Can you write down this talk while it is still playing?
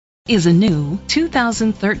is a new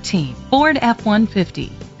 2013 Ford F-150,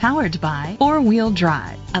 powered by four-wheel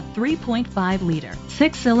drive, a 3.5-liter,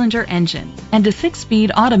 six-cylinder engine, and a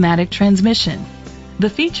six-speed automatic transmission. The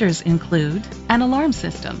features include an alarm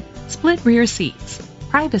system, split rear seats,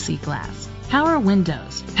 privacy glass, power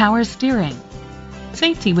windows, power steering.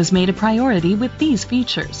 Safety was made a priority with these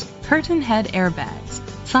features: curtain head airbags,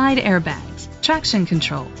 side airbags, traction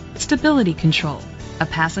control, stability control, a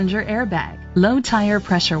passenger airbag, low tire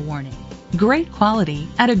pressure warning. Great quality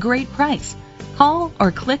at a great price. Call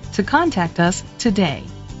or click to contact us today.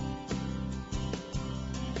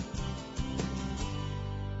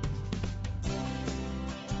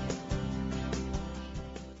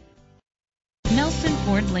 Nelson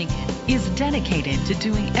Ford Lincoln is dedicated to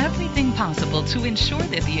doing everything possible to ensure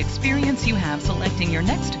that the experience you have selecting your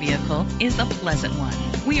next vehicle is a pleasant one.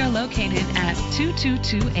 We are located at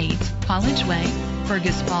 2228 College Way,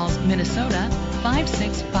 Fergus Falls, Minnesota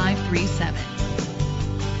 56537.